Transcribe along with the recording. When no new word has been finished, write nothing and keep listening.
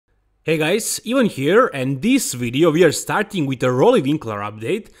Hey guys, Ivan here, and this video we are starting with a Roelly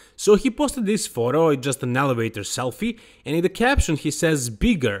update. So he posted this photo, it's just an elevator selfie, and in the caption he says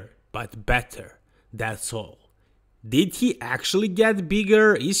bigger but better, that's all. Did he actually get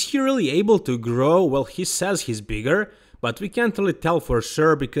bigger? Is he really able to grow? Well, he says he's bigger, but we can't really tell for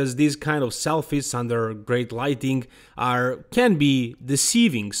sure because these kind of selfies under great lighting can be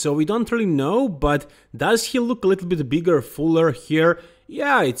deceiving, so we don't really know. But does he look a little bit bigger, fuller here?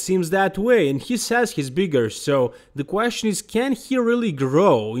 Yeah, it seems that way, and he says he's bigger, so the question is, can he really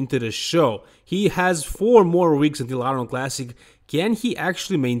grow into the show? He has 4 more weeks until Arnold Classic. Can he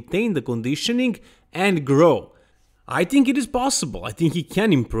actually maintain the conditioning and grow? I think it is possible. I think he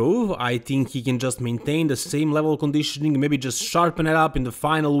can improve. I think he can just maintain the same level of conditioning, maybe just sharpen it up in the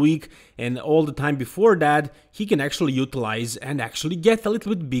final week, and all the time before that he can actually utilize and actually get a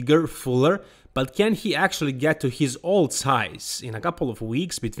little bit bigger, fuller. But can he actually get to his old size in a couple of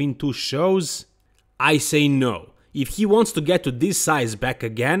weeks between 2 shows? I say no. If he wants to get to this size back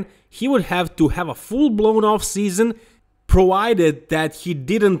again, he would have to have a full-blown off-season, provided that he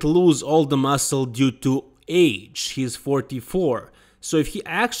didn't lose all the muscle due to age. He's 44. So if he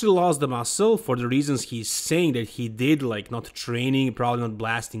actually lost the muscle for the reasons he's saying that he did, like not training, probably not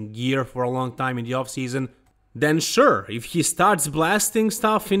blasting gear for a long time in the off-season, then sure, if he starts blasting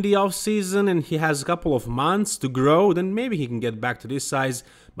stuff in the off-season and he has a couple of months to grow, then maybe he can get back to this size.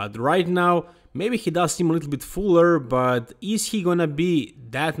 But right now, maybe he does seem a little bit fuller, but is he gonna be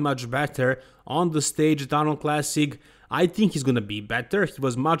that much better on the stage at Arnold Classic? I think he's gonna be better. He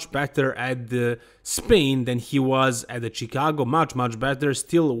was much better at the Spain than he was at the Chicago, much better.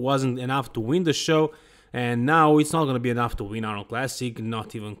 Still wasn't enough to win the show. And now it's not going to be enough to win Arnold Classic,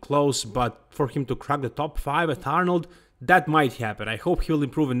 not even close, but for him to crack the top 5 at Arnold, that might happen. I hope he'll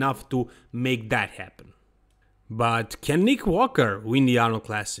improve enough to make that happen. But can Nick Walker win the Arnold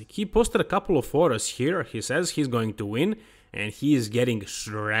Classic? He posted a couple of photos here. He says he's going to win, and he is getting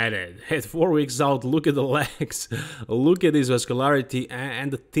shredded. At 4 weeks out, look at the legs, look at his vascularity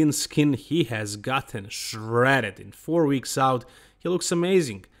and the thin skin. He has gotten shredded. In 4 weeks out, he looks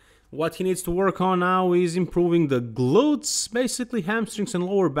amazing. What he needs to work on now is improving the glutes, basically hamstrings and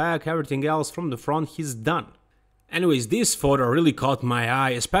lower back. Everything else from the front he's done. Anyways, this photo really caught my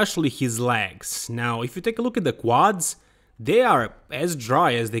eye, especially his legs. Now, if you take a look at the quads, they are as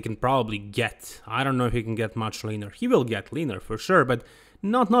dry as they can probably get. I don't know if he can get much leaner. He will get leaner for sure, but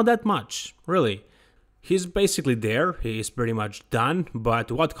not that much, really. He's basically there, he's pretty much done,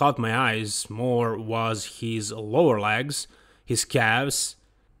 but what caught my eyes more was his lower legs, his calves,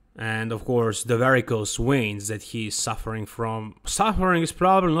 and of course the varicose veins that he's suffering from. Suffering is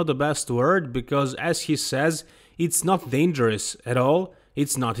probably not the best word, because as he says, it's not dangerous at all,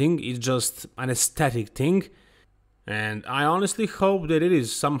 it's nothing, it's just an aesthetic thing. And I honestly hope that it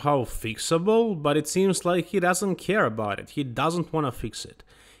is somehow fixable, but it seems like he doesn't care about it, he doesn't want to fix it.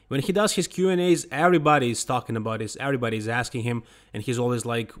 When he does his Q&As, everybody is talking about this, everybody is asking him, and he's always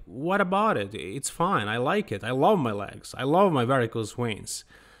like, what about it? It's fine, I like it, I love my legs, I love my varicose veins.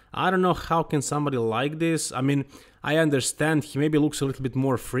 I don't know how can somebody like this. I mean, I understand he maybe looks a little bit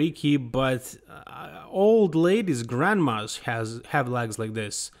more freaky, but old ladies, grandmas have legs like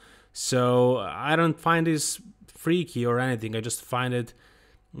this. So I don't find this freaky or anything. I just find it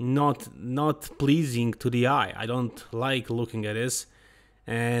not pleasing to the eye. I don't like looking at this.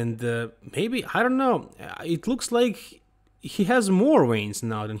 And maybe, I don't know, it looks like he has more veins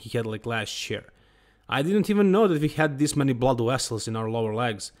now than he had like last year. I didn't even know that we had this many blood vessels in our lower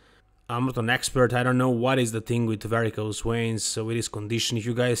legs. I'm not an expert, I don't know what is the thing with varicose veins, so with this condition. If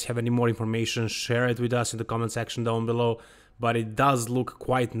you guys have any more information, share it with us in the comment section down below. But it does look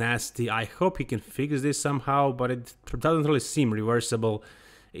quite nasty. I hope he can fix this somehow, but it doesn't really seem reversible.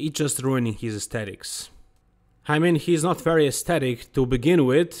 It's just ruining his aesthetics. I mean, he's not very aesthetic to begin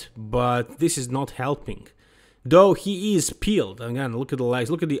with, but this is not helping. Though he is peeled. Again, look at the legs,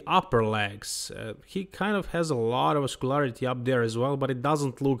 look at the upper legs. He kind of has a lot of vascularity up there as well, but it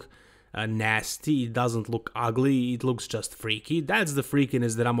doesn't look nasty, it doesn't look ugly, it looks just freaky. That's the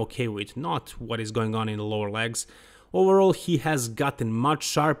freakiness that I'm okay with, not what is going on in the lower legs. Overall, he has gotten much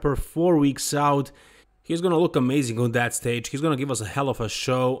sharper 4 weeks out. He's gonna look amazing on that stage, he's gonna give us a hell of a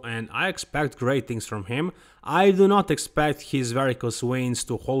show, and I expect great things from him. I do not expect his varicose veins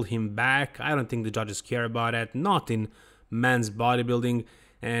to hold him back. I don't think the judges care about it, not in men's bodybuilding.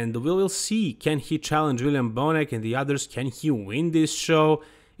 And we will see, can he challenge William Bonek and the others, can he win this show?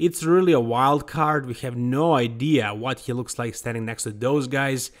 It's really a wild card, we have no idea what he looks like standing next to those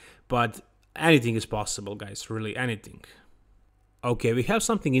guys, but anything is possible, guys, really anything. Okay, we have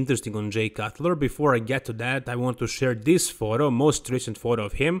something interesting on Jay Cutler. Before I get to that, I want to share this photo, most recent photo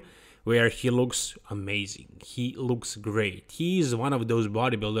of him, where he looks amazing. He looks great. He is one of those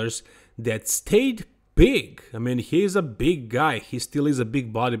bodybuilders that stayed big. I mean, he is a big guy. He still is a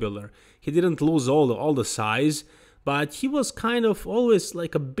big bodybuilder. He didn't lose all the size, but he was kind of always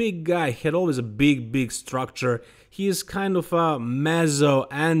like a big guy. He had always a big structure. He is kind of a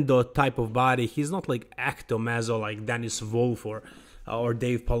meso-endo type of body. He's not like ecto-meso like Dennis Wolf or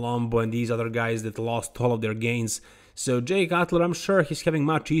Dave Palumbo and these other guys that lost all of their gains. So Jay Cutler, I'm sure he's having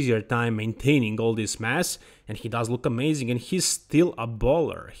much easier time maintaining all this mass, and he does look amazing, and he's still a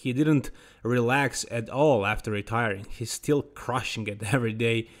baller. He didn't relax at all after retiring. He's still crushing it every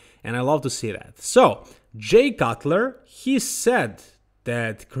day, and I love to see that. So Jay Cutler, he said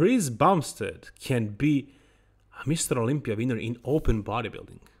that Chris Bumstead can be a Mr. Olympia winner in open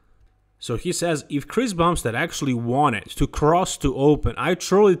bodybuilding. So he says if Chris Bumstead actually wanted to cross to open, I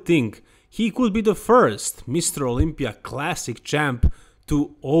truly think he could be the first Mr. Olympia Classic champ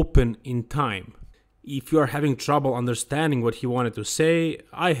to open in time. If you're having trouble understanding what he wanted to say,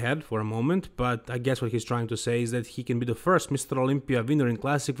 I had for a moment, but I guess what he's trying to say is that he can be the first Mr. Olympia winner in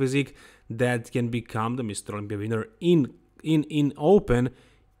Classic Physique that can become the Mr. Olympia winner in open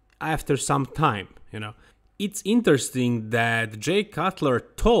after some time, you know. It's interesting that Jay Cutler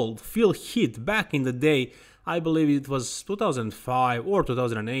told Phil Heath back in the day, I believe it was 2005 or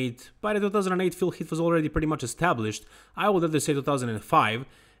 2008. By the 2008, Phil Heath was already pretty much established. I would rather say 2005.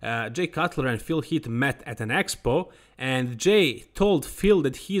 Jay Cutler and Phil Heath met at an expo, and Jay told Phil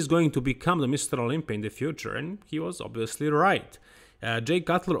that he is going to become the Mr. Olympia in the future, and he was obviously right. Jay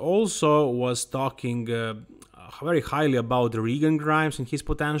Cutler also was talking very highly about Regan Grimes and his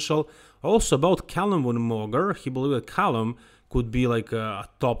potential, also about Callum Von Moger. He believed that Callum could be like a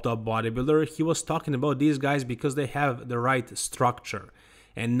top bodybuilder. He was talking about these guys because they have the right structure.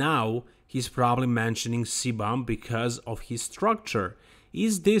 And now he's probably mentioning Cbum because of his structure.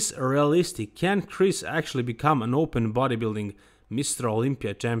 Is this realistic? Can Chris actually become an open bodybuilding Mr.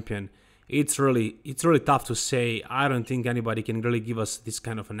 Olympia champion? It's really tough to say. I don't think anybody can really give us this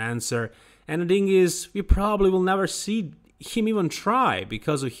kind of an answer. And the thing is, we probably will never see him even try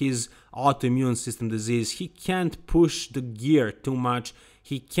because of his autoimmune system disease. He can't push the gear too much.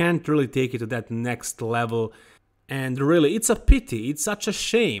 He can't really take it to that next level. And really, it's a pity. It's such a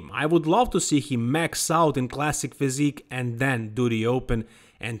shame. I would love to see him max out in Classic Physique and then do the open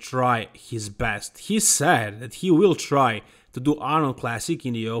and try his best. He said that he will try to do Arnold Classic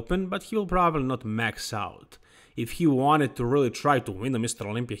in the open, but he will probably not max out. If he wanted to really try to win the Mr.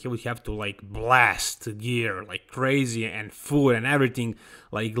 Olympia, he would have to like blast gear like crazy and food and everything,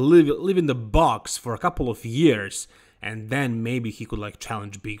 like live in the box for a couple of years, and then maybe he could like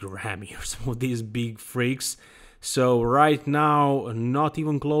challenge Big Ramy or some of these big freaks. So right now, not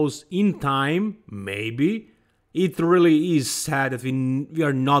even close in time, maybe. It really is sad that we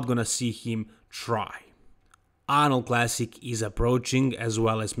are not gonna see him try. Arnold Classic is approaching, as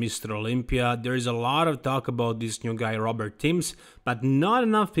well as Mr. Olympia. There is a lot of talk about this new guy Robert Timms, but not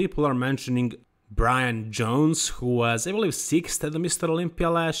enough people are mentioning Bryan Jones, who was, I believe, 6th at the Mr. Olympia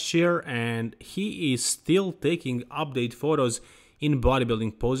last year, and he is still taking update photos in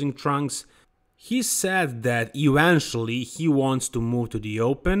bodybuilding posing trunks. He said that eventually he wants to move to the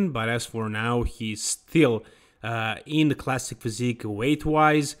open, but as for now, he's still in the Classic Physique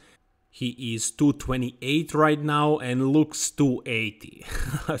weight-wise. He is 228 right now and looks 280.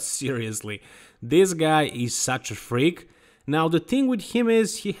 Seriously, this guy is such a freak. Now the thing with him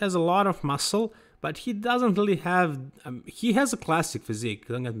is he has a lot of muscle, but he doesn't really have... he has a classic physique,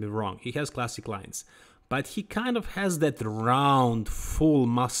 don't get me wrong, he has classic lines. But he kind of has that round, full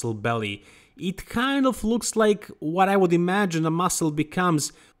muscle belly. It kind of looks like what I would imagine a muscle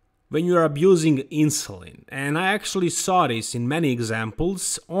becomes when you're abusing insulin. And I actually saw this in many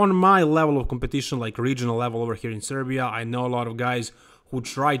examples. On my level of competition, like regional level over here in Serbia, I know a lot of guys who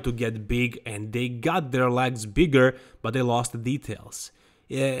tried to get big and they got their legs bigger, but they lost the details.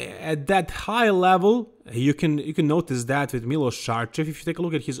 At that high level, you can notice that with Milos Sarcev. If you take a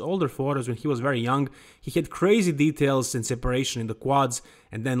look at his older photos when he was very young, he had crazy details and separation in the quads,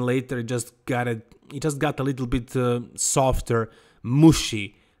 and then later it just got a little bit softer,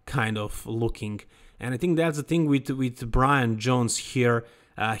 mushy kind of looking. And I think that's the thing with Bryan Jones here.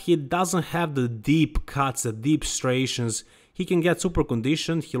 He doesn't have the deep cuts, the deep striations. He can get super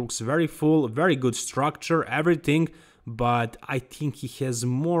conditioned. He looks very full, very good structure, everything. But I think he has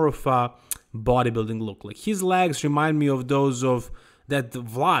more of a bodybuilding look. Like his legs remind me of those of that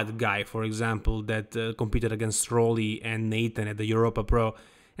Vlad guy, for example, that competed against Roelly and Nathan at the Europa Pro.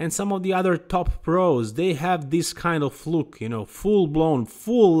 and some of the other top pros, they have this kind of look, you know, full-blown,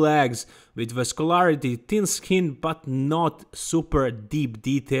 full legs with vascularity, thin skin, but not super deep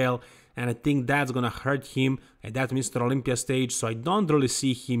detail. And I think that's gonna hurt him at that Mr. Olympia stage, so I don't really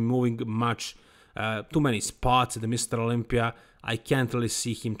see him moving much, too many spots at the Mr. Olympia. I can't really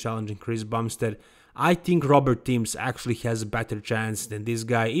see him challenging Chris Bumstead. I think Robert Timms actually has a better chance than this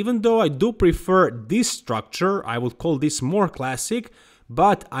guy, even though I do prefer this structure. I would call this more classic,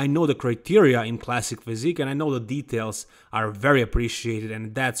 but I know the criteria in classic physique and I know the details are very appreciated,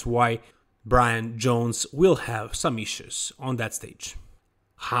 and that's why Bryan Jones will have some issues on that stage.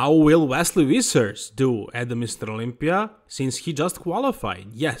 How will Wesley Vissers do at the Mr. Olympia, since he just qualified?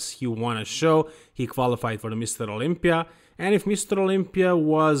 Yes, he won a show, he qualified for the Mr. Olympia, and if Mr. Olympia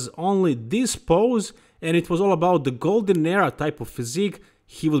was only this pose and it was all about the golden era type of physique,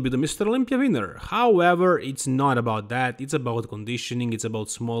 he will be the Mr. Olympia winner. However, it's not about that, it's about conditioning, it's about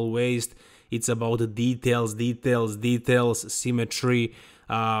small waist, it's about the details, symmetry,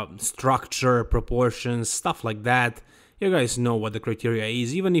 structure, proportions, stuff like that. You guys know what the criteria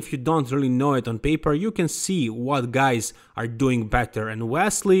is. Even if you don't really know it on paper, you can see what guys are doing better. And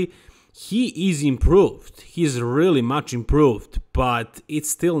Wesley, he is improved. He's really much improved, but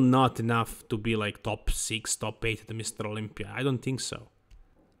it's still not enough to be like top 6, top 8 at the Mr. Olympia. I don't think so.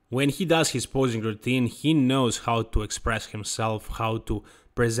 When he does his posing routine, he knows how to express himself, how to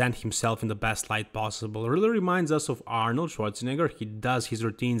present himself in the best light possible. It really reminds us of Arnold Schwarzenegger. He does his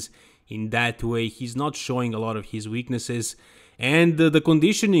routines in that way. He's not showing a lot of his weaknesses, and the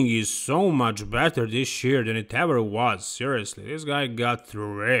conditioning is so much better this year than it ever was. Seriously, this guy got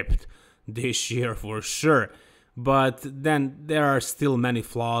ripped this year for sure. But then there are still many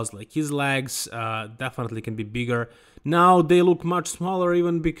flaws, like his legs definitely can be bigger. Now they look much smaller,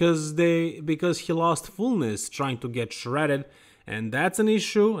 even because he lost fullness trying to get shredded, and that's an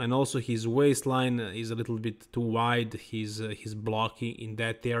issue. And also his waistline is a little bit too wide. He's blocky in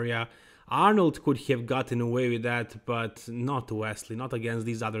that area. Arnold could have gotten away with that, but not Wesley, not against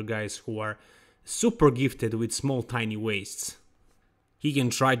these other guys who are super gifted with small tiny waists. He can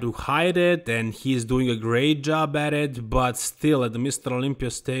try to hide it, and he's doing a great job at it, but still at the Mr. Olympia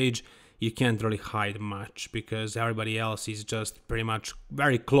stage, you can't really hide much because everybody else is just pretty much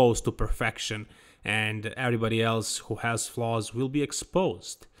very close to perfection, and everybody else who has flaws will be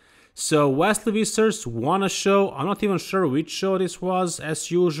exposed. So Wesley Vissers won a show. I'm not even sure which show this was.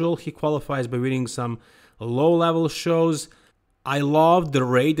 As usual, he qualifies by winning some low-level shows. I love the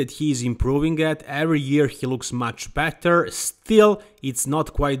rate that he is improving at. Every year he looks much better. Still, it's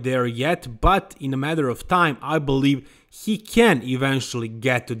not quite there yet, but in a matter of time, I believe he can eventually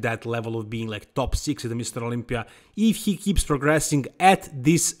get to that level of being like top 6 at the Mr. Olympia if he keeps progressing at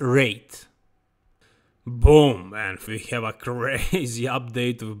this rate. Boom, and we have a crazy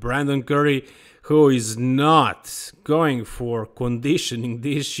update of Brandon Curry, who is not going for conditioning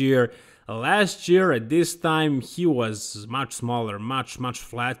this year. Last year at this time he was much smaller, much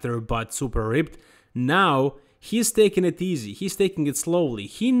flatter, but super ripped. Now he's taking it easy, he's taking it slowly.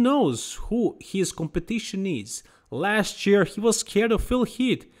 He knows who his competition is. Last year he was scared of Phil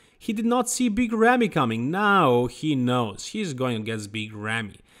Heath. He did not see Big Ramy coming. Now he knows he's going against Big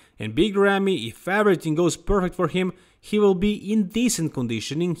Ramy. And Big Ramy, if everything goes perfect for him, he will be in decent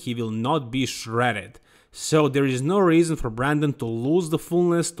conditioning, he will not be shredded. So there is no reason for Brandon to lose the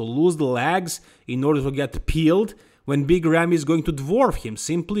fullness, to lose the legs in order to get peeled when Big Ramy is going to dwarf him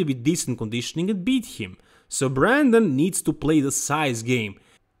simply with decent conditioning and beat him. So Brandon needs to play the size game.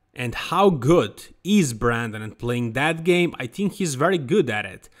 And how good is Brandon at playing that game? I think he's very good at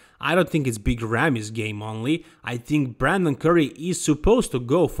it. I don't think it's Big Ramy's game only. I think Brandon Curry is supposed to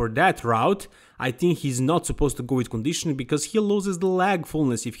go for that route. I think he's not supposed to go with conditioning because he loses the leg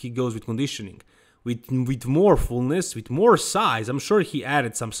fullness if he goes with conditioning. With more fullness, with more size, I'm sure he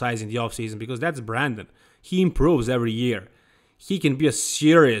added some size in the offseason because that's Brandon. He improves every year. He can be a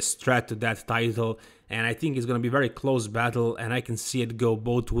serious threat to that title, and I think it's going to be a very close battle, and I can see it go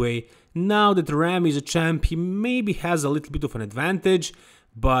both ways. Now that Ramy is a champ, he maybe has a little bit of an advantage,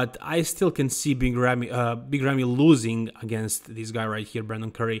 but I still can see Big Ramy losing against this guy right here, Brandon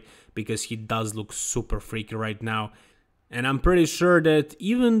Curry, because he does look super freaky right now. And I'm pretty sure that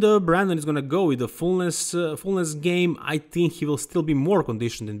even though Brandon is going to go with the fullness game, I think he will still be more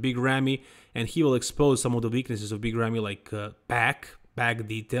conditioned than Big Ramy, and he will expose some of the weaknesses of Big Ramy, like back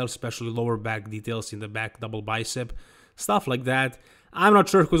details, especially lower back details in the back double bicep, stuff like that. I'm not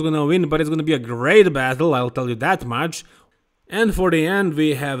sure who's going to win, but it's going to be a great battle, I'll tell you that much. And for the end,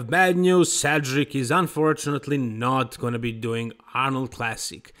 we have bad news. Cedric is unfortunately not going to be doing Arnold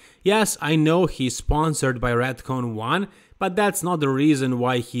Classic. Yes, I know he's sponsored by Redcon 1, But that's not the reason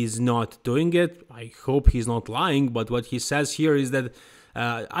why he's not doing it. I hope he's not lying, but what he says here is that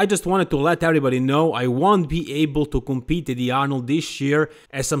I just wanted to let everybody know I won't be able to compete at the Arnold this year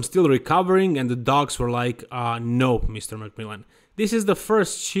as I'm still recovering, and the docs were like, no, Mr. McMillan. This is the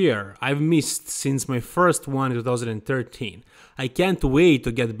first year I've missed since my first one in 2013. I can't wait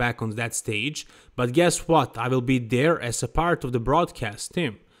to get back on that stage, but guess what? I will be there as a part of the broadcast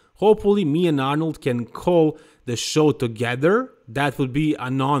team. Hopefully me and Arnold can call the show together. That would be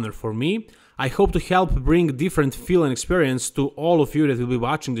an honor for me. I hope to help bring different feel and experience to all of you that will be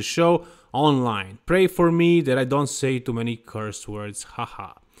watching the show online. Pray for me that I don't say too many curse words,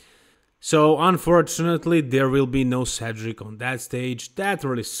 haha. So unfortunately there will be no Cedric on that stage. That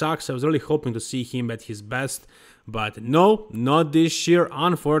really sucks. I was really hoping to see him at his best, but no, not this year,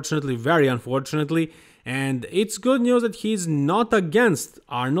 unfortunately, very unfortunately. And it's good news that he's not against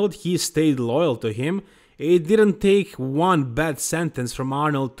Arnold, he stayed loyal to him. It didn't take one bad sentence from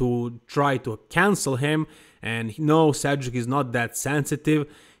Arnold to try to cancel him, and no, Cedric is not that sensitive.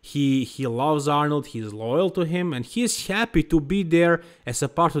 He loves Arnold, he's loyal to him, and he's happy to be there as a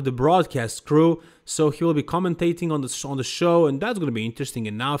part of the broadcast crew, so he will be commentating on the show, and that's going to be interesting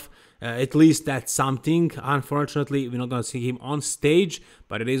enough. At least that's something. Unfortunately, we're not going to see him on stage,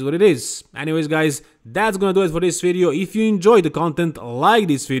 but it is what it is. Anyways, guys, that's going to do it for this video. If you enjoyed the content, like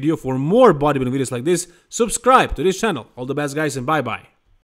this video. For more bodybuilding videos like this, subscribe to this channel. All the best, guys, and bye-bye.